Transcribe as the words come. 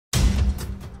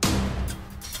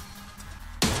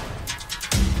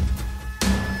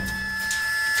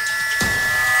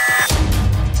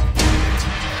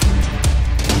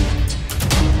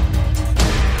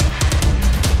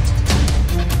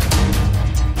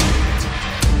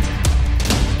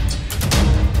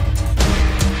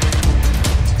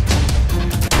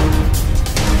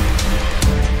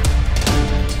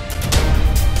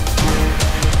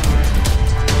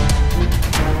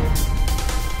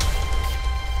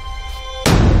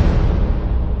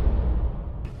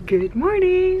Good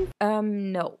morning!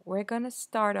 No, we're gonna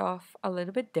start off a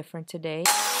little bit different today.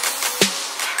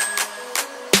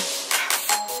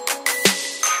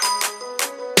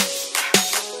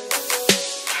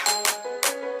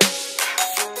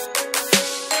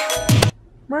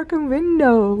 Broken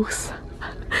windows!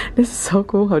 This is so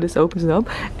cool how this opens up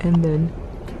and then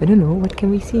I don't know, what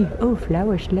can we see? Oh,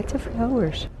 flowers, lots of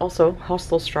flowers. Also,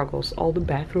 hostel struggles. All the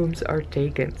bathrooms are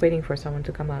taken. Waiting for someone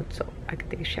to come out so I can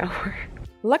take a shower.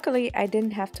 Luckily, I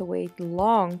didn't have to wait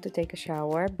long to take a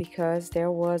shower because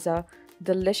there was a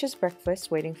delicious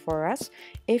breakfast waiting for us.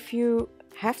 If you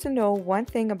have to know one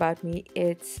thing about me,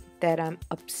 it's that I'm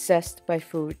obsessed by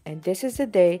food. And this is the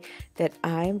day that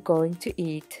I'm going to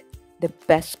eat the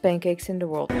best pancakes in the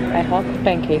world. I love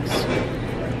pancakes.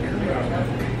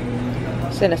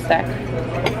 It's in a stack.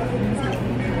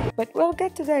 But we'll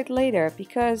get to that later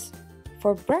because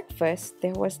for breakfast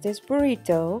there was this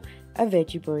burrito, a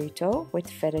veggie burrito with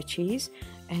feta cheese,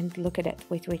 and look at that.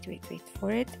 Wait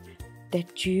for it.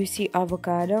 That juicy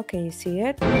avocado, can you see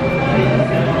it?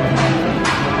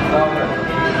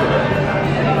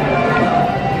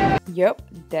 Yep,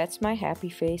 that's my happy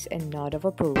face and nod of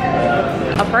approval.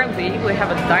 Apparently, we have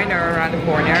a diner around the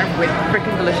corner with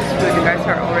freaking delicious food. You guys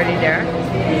are already there.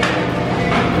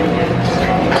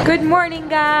 Good morning,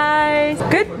 guys!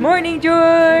 Good morning,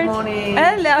 George! Good morning!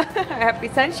 Hello! Happy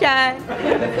sunshine!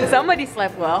 Somebody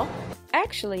slept well.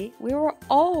 Actually, we were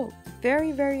all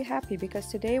very happy because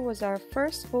today was our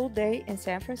first full day in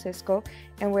San Francisco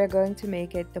and we're going to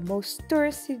make it the most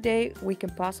touristy day we can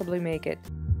possibly make it.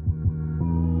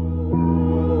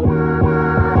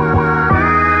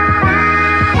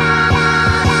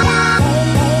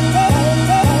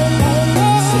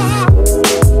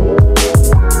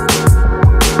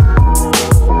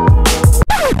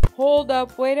 Hold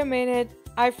up, wait a minute.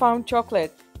 I found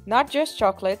chocolate. Not just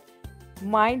chocolate.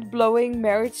 Mind-blowing,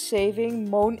 marriage-saving,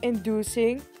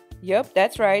 moan-inducing. Yup,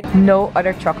 that's right. No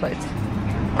other chocolate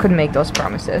could make those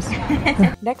promises.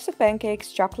 Next to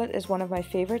pancakes, chocolate is one of my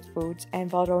favorite foods and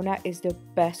Valrhona is the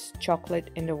best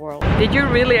chocolate in the world. Did you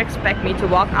really expect me to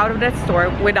walk out of that store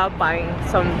without buying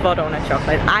some Valrhona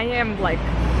chocolate? I am like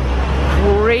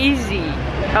crazy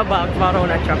about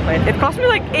Valrhona chocolate. It cost me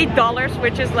like $8,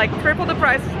 which is like triple the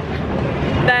price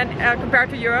than compared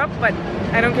to Europe, but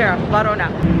I don't care. Valrhona.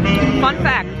 Fun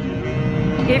fact,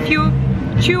 if you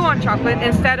chew on chocolate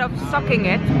instead of sucking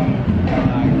it,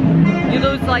 you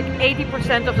lose like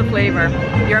 80% of the flavor.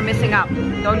 You're missing out.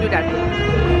 Don't do that.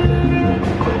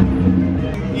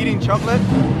 Eating chocolate,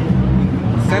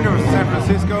 center of San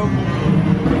Francisco,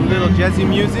 little jazzy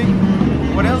music.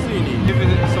 What else do you need? Give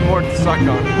it some more to suck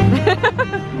on.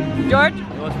 George?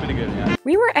 It was pretty good, yeah.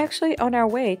 We were actually on our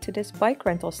way to this bike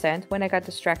rental stand when I got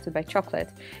distracted by chocolate.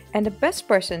 And the best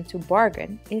person to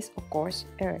bargain is, of course,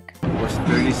 Eric. It was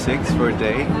 36 for a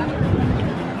day.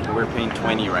 We're paying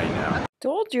 20 right now.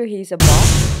 Told you he's a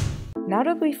boss. Now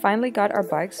that we finally got our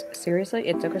bikes, seriously,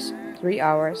 it took us 3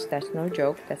 hours. That's no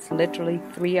joke. That's literally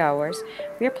 3 hours.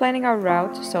 We are planning our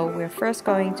route, so we're first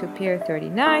going to Pier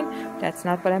 39. That's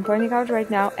not what I'm pointing out right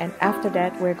now. And after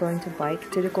that, we're going to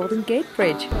bike to the Golden Gate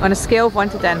Bridge. On a scale of 1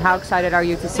 to 10, how excited are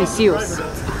you to see seals?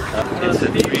 It's a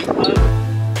 3.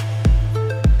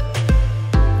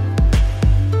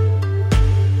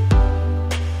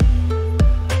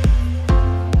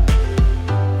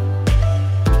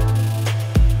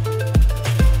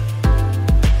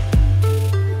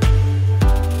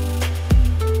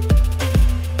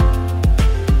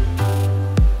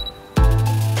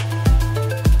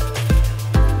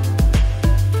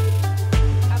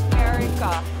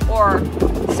 Or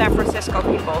San Francisco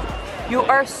people, you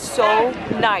are so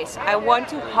nice. I want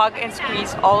to hug and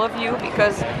squeeze all of you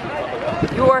because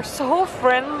you are so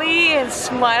friendly and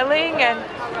smiling, and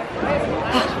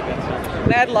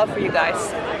mad love for you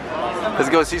guys. Let's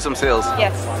go see some seals.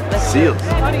 Yes, let's Seals.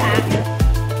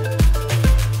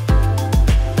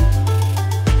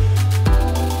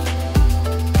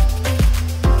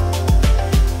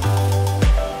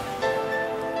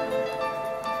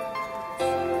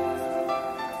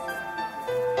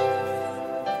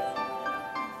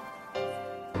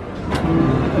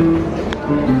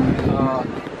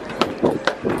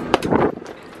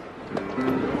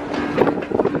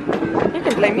 You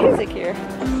can play music here.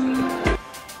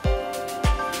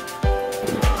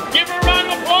 Give her a round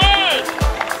of applause!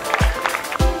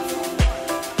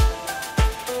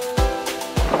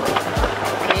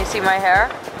 Can you see my hair?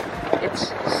 It's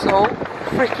so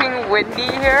freaking windy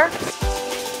here.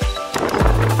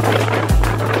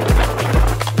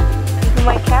 Even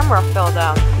my camera fell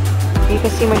down. You can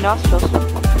see my nostrils.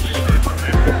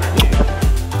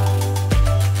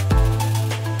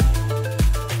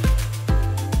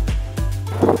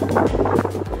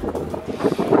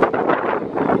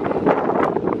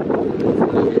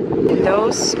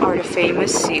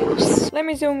 Let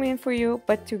me zoom in for you,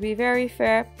 but to be very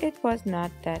fair, it was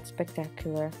not that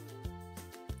spectacular.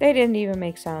 They didn't even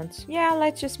make sounds. Yeah,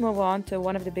 let's just move on to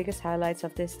one of the biggest highlights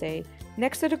of this day.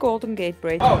 Next to the Golden Gate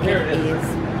Bridge, Oh, here it is.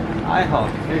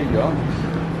 IHOP. Here you go.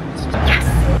 Yes!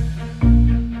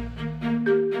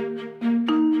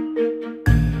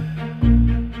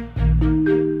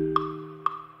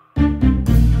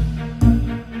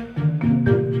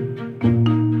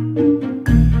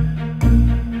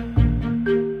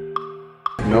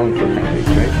 Known for pancakes,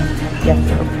 right? Yes.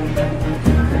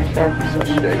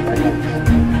 Such day pancakes.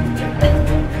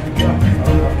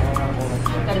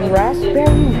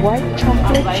 Raspberry white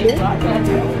chocolate chip?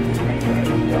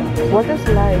 What is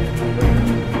life?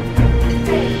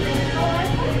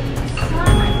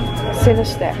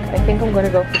 Cinestack. I think I'm gonna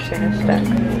go for Cinestack.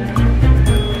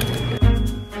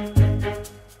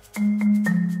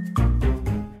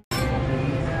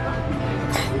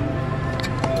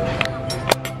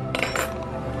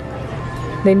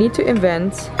 They need to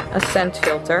invent a scent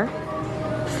filter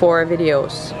for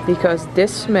videos because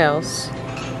this smells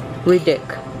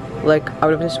ridiculous, like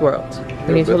out of this world.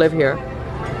 We need to live here.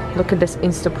 Look at this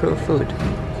Instaproof food.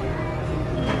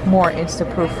 More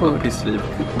Instaproof food.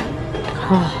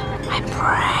 Oh, my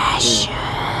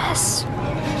precious.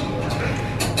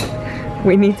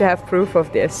 We need to have proof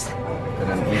of this.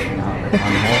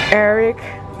 Eric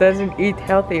doesn't eat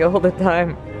healthy all the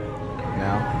time.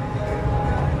 Now?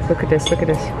 Look at this, look at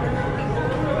this.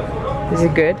 Is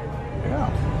it good? Yeah.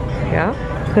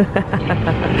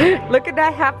 Yeah? Look at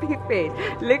that happy face.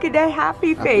 Look at that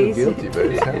happy face. I feel guilty, but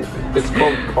it's healthy. It's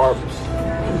called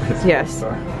carbs. Yes,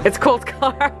 it's called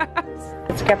carbs.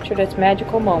 Let's capture this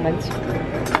magical moment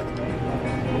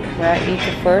where I eat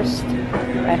the first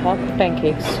IHOP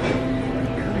pancakes.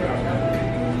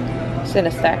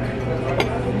 Cinestack.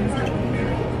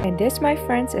 And this, my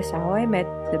friends, is how I met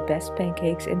the best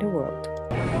pancakes in the world.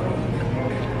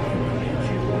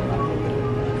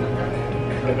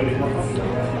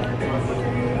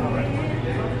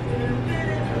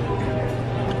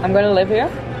 I'm gonna live here.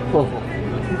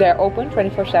 They're open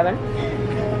 24/7.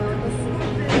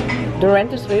 The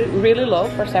rent is really low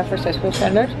for San Francisco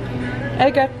standards. And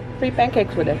I got free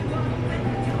pancakes with it.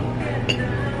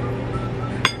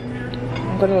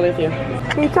 I'm gonna live here.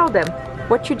 Can you tell them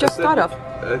what you just thought of?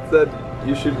 I said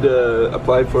you should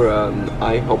apply for an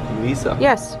IHOP visa.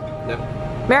 Yes. Yeah.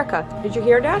 America, did you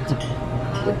hear that?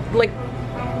 Like,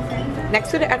 next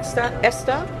to the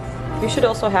ESTA, you should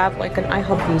also have like an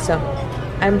IHOP visa.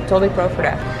 I'm totally pro for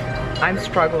that. I'm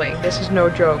struggling. This is no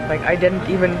joke. Like, I didn't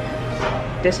even...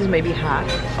 This is maybe half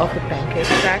of the pancake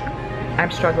stack.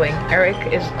 I'm struggling. Eric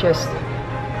is just...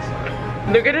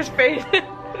 Look at his face. This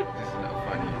is not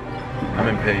funny. I'm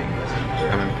in pain.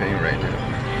 I'm in pain right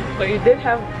now. But you did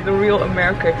have the real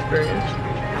America experience.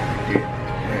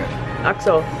 Yeah.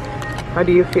 Axel, how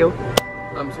do you feel?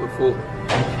 I'm so full.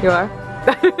 You are?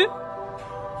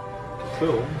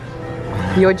 Full?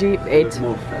 Yoji ate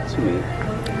More fat to me.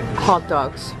 hot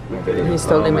dogs. He's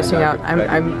totally missing out.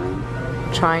 I'm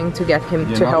trying to get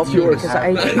him to help me because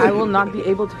I will not be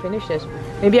able to finish this.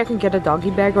 Maybe I can get a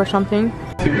doggy bag or something.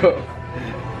 To go.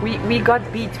 We got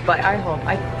beat by IHOP.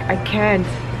 I can't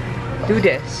do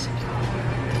this.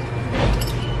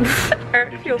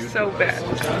 I feel so bad.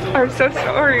 I'm so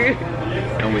sorry.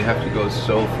 And we have to go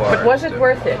so far. But was it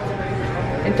worth it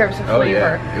in terms of flavor? Oh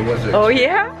yeah, it was. Oh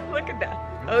yeah? Look at that.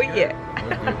 Oh yeah.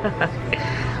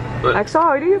 But Axel,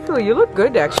 how do you feel? You look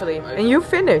good actually. And you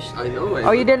finished. I know.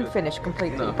 Oh, you didn't finish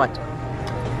completely, No. but...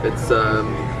 It's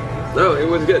no, it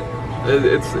was good.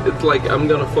 It's like I'm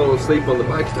gonna fall asleep on the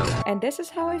bike now. And this is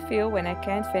how I feel when I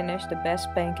can't finish the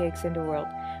best pancakes in the world.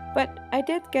 But I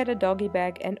did get a doggy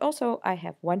bag and also I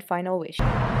have one final wish.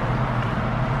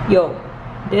 Yo,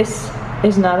 this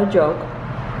is not a joke.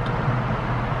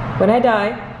 When I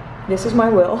die, this is my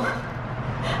will.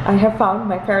 I have found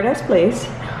my paradise place.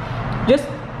 Just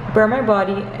burn my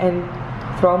body and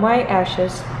throw my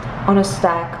ashes on a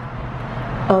stack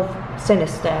of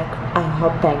Cinestack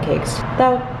IHOP pancakes.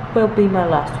 That will be my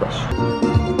last wish.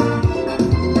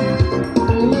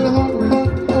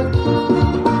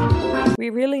 We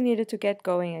really needed to get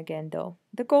going again though.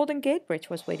 The Golden Gate Bridge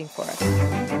was waiting for us.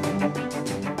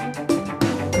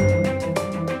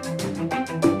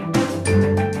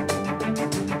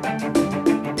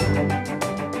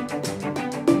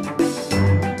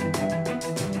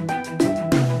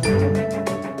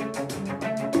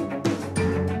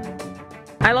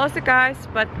 I lost the guys,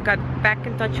 but got back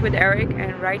in touch with Eric,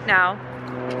 and right now,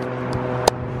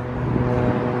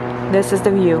 this is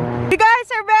the view. You guys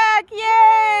are back!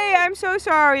 Yay! I'm so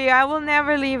sorry. I will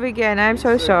never leave again. I'm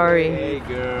so sorry. Hey,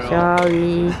 girl.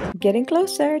 Sorry. Getting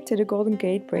closer to the Golden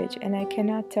Gate Bridge, and I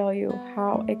cannot tell you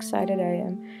how excited I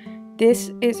am.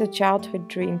 This is a childhood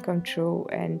dream come true,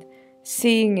 and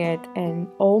seeing it and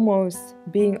almost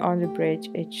being on the bridge,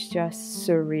 it's just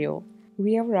surreal.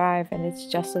 We arrive and it's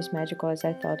just as magical as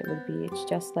I thought it would be. It's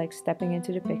just like stepping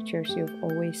into the pictures you've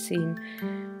always seen.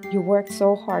 You worked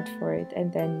so hard for it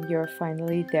and then you're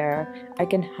finally there. I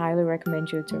can highly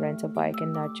recommend you to rent a bike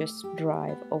and not just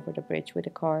drive over the bridge with a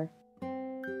car.